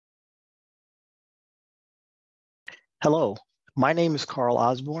Hello, my name is Carl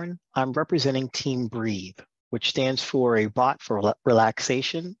Osborne. I'm representing Team Breathe, which stands for a bot for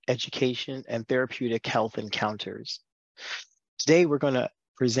relaxation, education, and therapeutic health encounters. Today, we're going to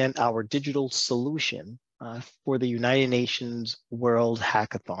present our digital solution for the United Nations World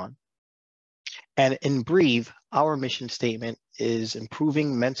Hackathon. And in Breathe, our mission statement is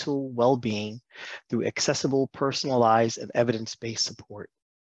improving mental well-being through accessible, personalized, and evidence-based support.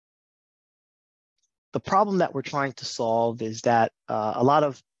 The problem that we're trying to solve is that a lot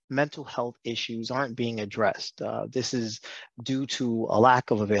of mental health issues aren't being addressed. This is due to a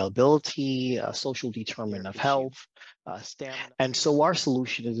lack of availability, social determinant of health, stamina. And so our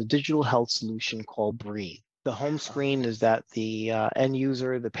solution is a digital health solution called Breathe. The home screen is that the end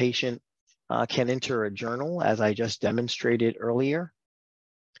user, the patient, can enter a journal, as I just demonstrated earlier.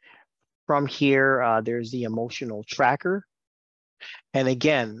 From here, there's the emotional tracker. And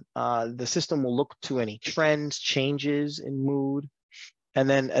again, the system will look to any trends, changes in mood, and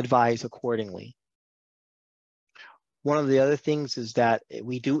then advise accordingly. One of the other things is that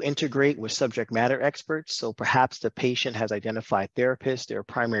we do integrate with subject matter experts. So perhaps the patient has identified therapists, their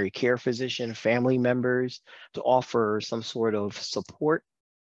primary care physician, family members to offer some sort of support.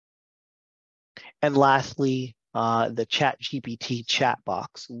 And lastly, the ChatGPT chat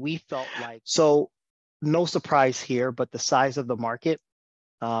box. We felt like, so no surprise here, but the size of the market,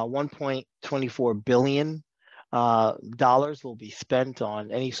 $1.24 billion will be spent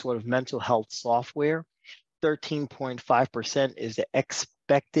on any sort of mental health software. 13.5% is the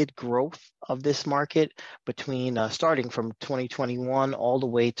expected growth of this market between starting from 2021 all the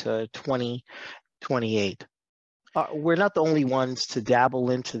way to 2028. We're not the only ones to dabble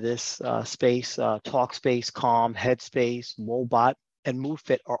into this space. Talkspace, Calm, Headspace, Woebot, and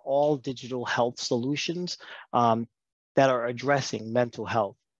MoveFit are all digital health solutions that are addressing mental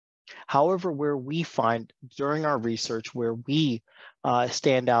health. However, where we find during our research where we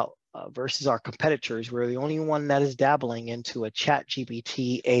stand out versus our competitors, we're the only one that is dabbling into a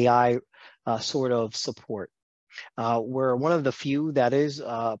ChatGPT AI sort of support. We're one of the few that is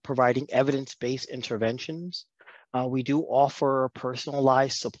providing evidence-based interventions. We do offer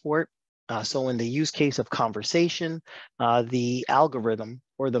personalized support. So in the use case of conversation, the algorithm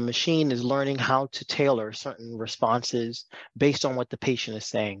or the machine is learning how to tailor certain responses based on what the patient is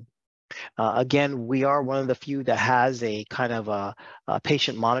saying. Again, we are one of the few that has a kind of a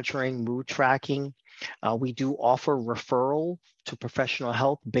patient monitoring, mood tracking. We do offer referral to professional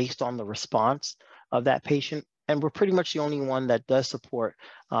health based on the response of that patient. And we're pretty much the only one that does support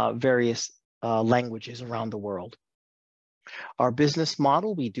various languages around the world. Our business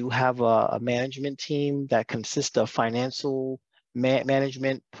model, we do have a management team that consists of financial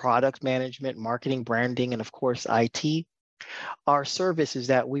management, product management, marketing, branding, and of course, IT. Our service is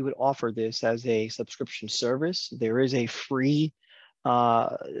that we would offer this as a subscription service. There is a free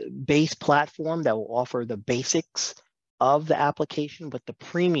base platform that will offer the basics of the application, but the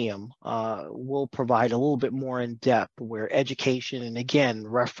premium will provide a little bit more in depth where education and again,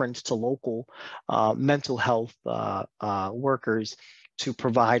 reference to local mental health workers to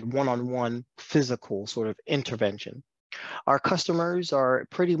provide one-on-one physical sort of intervention. Our customers are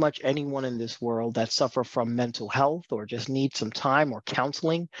pretty much anyone in this world that suffer from mental health or just need some time or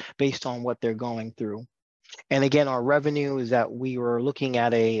counseling based on what they're going through. And again, our revenue is that we were looking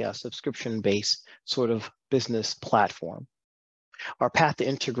at a subscription-based sort of business platform. Our path to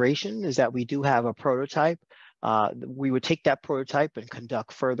integration is that we do have a prototype. We would take that prototype and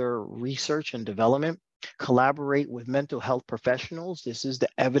conduct further research and development, collaborate with mental health professionals. This is the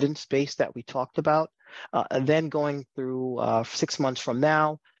evidence base that we talked about. And then going through 6 months from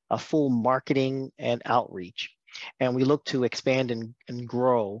now, a full marketing and outreach. And we look to expand and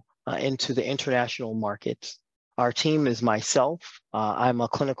grow into the international markets. Our team is myself. I'm a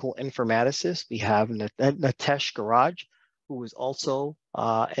clinical informaticist. We have Nitesh Garaj, who is also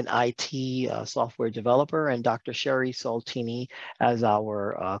an IT software developer, and Dr. Sherry Saltini as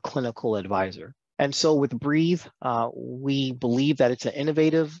our clinical advisor. And so with Breathe, we believe that it's an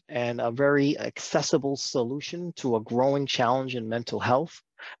innovative and a very accessible solution to a growing challenge in mental health.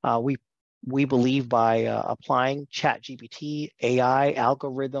 We believe by applying ChatGPT, AI,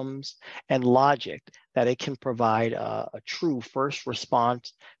 algorithms, and logic that it can provide a true first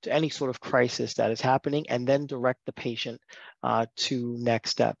response to any sort of crisis that is happening and then direct the patient to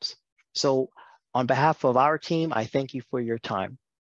next steps. So on behalf of our team, I thank you for your time.